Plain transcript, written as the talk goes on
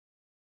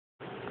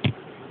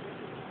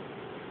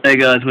Hey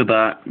guys, we're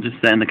back. Just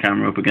setting the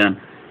camera up again.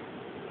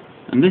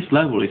 And this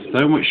level is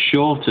so much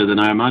shorter than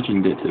I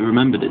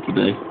remembered it to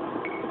be.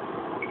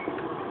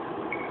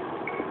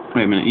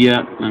 Wait a minute,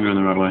 yeah, I'm going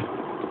the right way.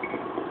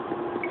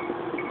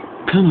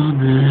 Come on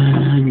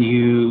then,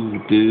 you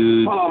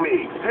dude. Follow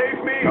me.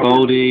 Save me.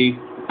 Boldy,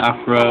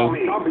 afro,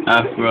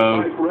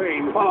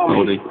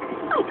 Boldy.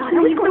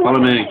 Follow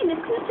me.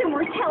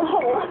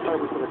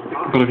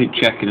 I've got to keep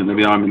checking and they're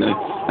behind me though.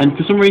 And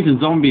for some reason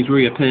zombies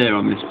reappear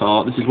on this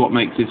part. This is what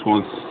makes this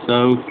one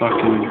so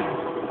fucking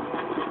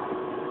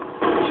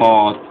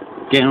hard.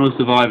 Getting all the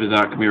survivors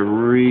out can be a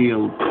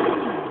real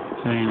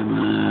pain in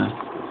the ass.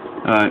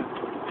 Alright.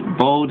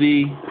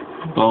 Boldy.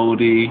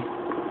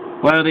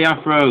 Where are the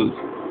afros?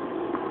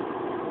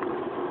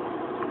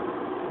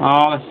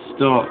 Oh, they're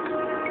stuck.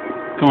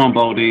 Come on,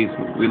 boldies.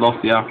 We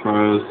lost the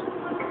afros.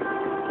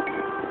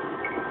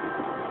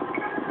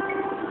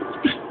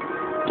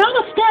 Down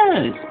the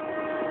stairs!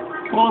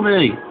 Follow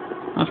me.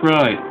 That's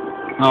right.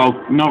 Oh,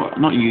 no,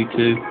 not you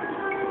two.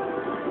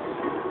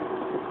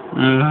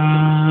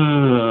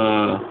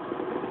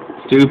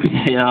 Stupid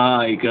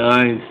AI,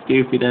 guys.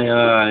 Stupid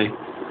AI.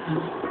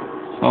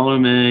 Follow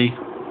me.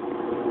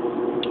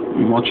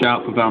 And watch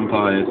out for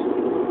vampires.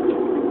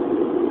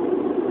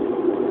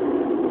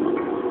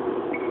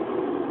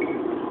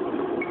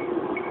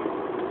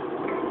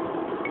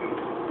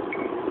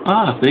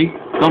 Ah, see?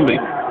 Zombie.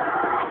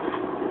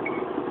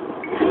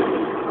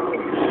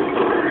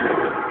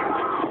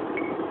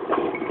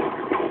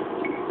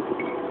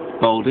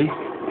 Boldy.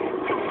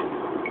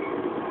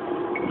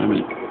 Wait a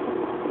minute.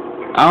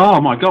 Oh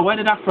my god, where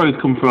did afros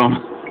come from?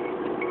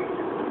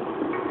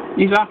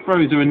 These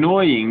afros are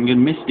annoying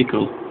and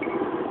mystical.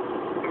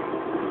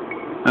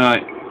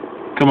 Alright,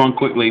 come on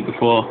quickly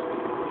before.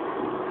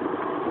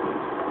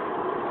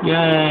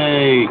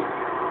 Yay!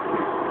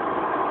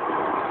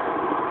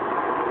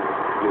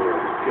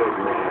 Good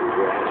man,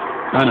 dredd.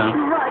 I know.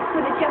 Right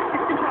for the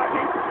Justice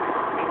Department.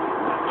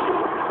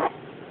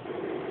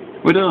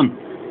 We're done.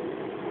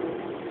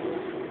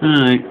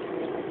 Alright.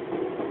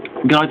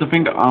 Guys, I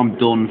think I'm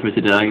done for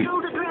today.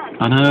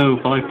 I know,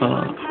 5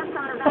 parts.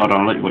 Hold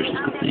on, I'll let you watch this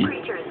cutscene.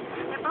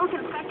 They're both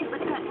infected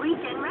with that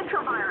regen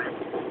retrovirus.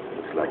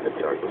 Looks like the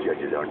dark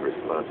judges aren't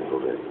responsible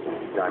then.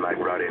 Time I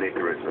brought in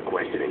Icarus for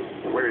questioning.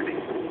 Where is he?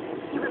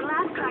 He was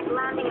last tracked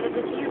landing at a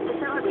disused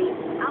facility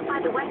out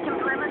by the western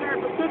perimeter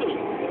of the city.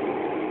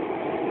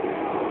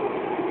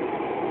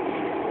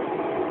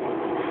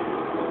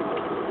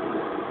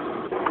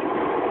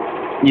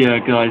 Yeah,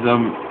 guys,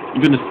 I'm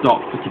gonna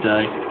stop for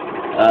today.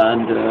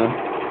 And,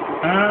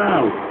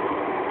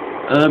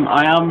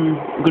 I am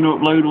going to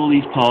upload all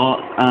these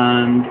parts,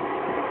 and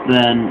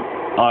then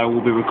I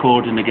will be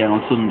recording again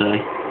on Sunday.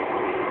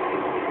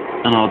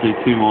 And I'll do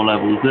 2 more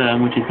levels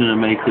then, which is going to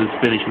make us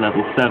finish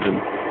level 7,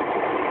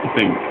 I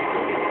think.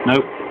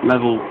 Nope,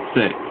 level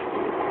 6.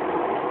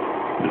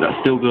 But that's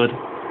still good.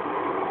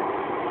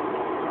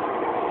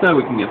 So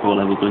we can get 4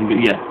 levels done, but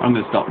yeah, I'm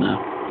going to stop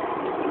now.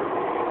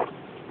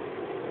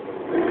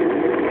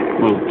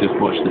 We'll just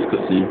watch this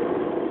cutscene.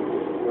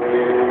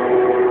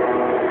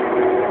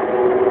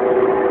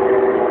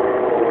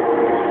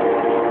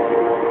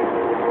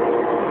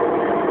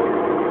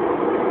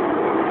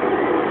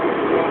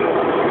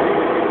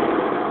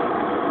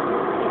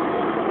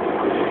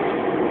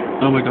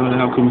 Oh my god,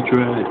 how comes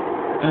Dredd?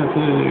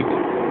 Epic!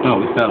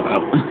 Oh, he fell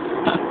out.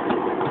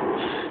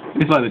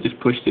 It's like they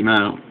just pushed him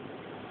out.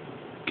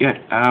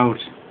 Get out!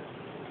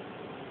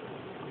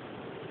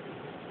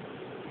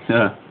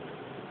 Yeah.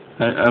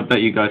 I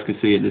bet you guys could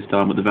see it this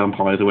time, but the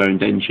vampires are wearing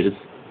dentures.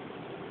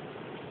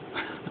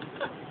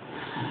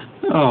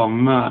 Oh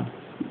man.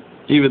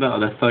 Either that or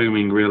they're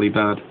foaming really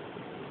bad.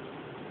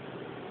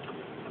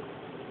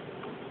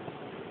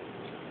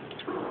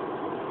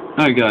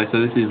 Alright guys, so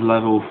this is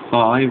level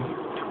 5.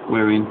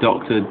 We're in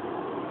Dr.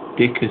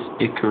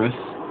 Icarus.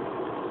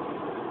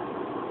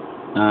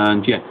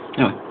 And yeah,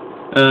 anyway.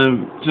 So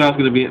that's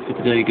going to be it for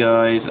today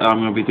guys. I'm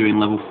going to be doing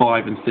level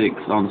 5 and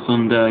 6 on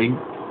Sunday.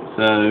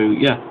 So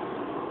yeah.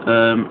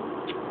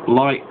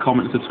 Like,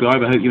 comment, and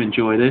subscribe. I hope you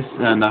enjoy this,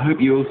 and I hope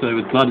you also are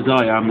as glad as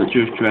I am that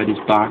Just Dredd is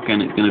back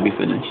and it's going to be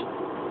finished.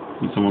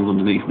 And someone's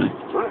underneath me.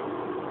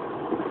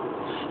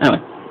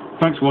 Anyway,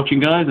 thanks for watching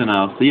guys, and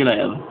I'll see you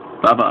later.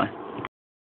 Bye bye.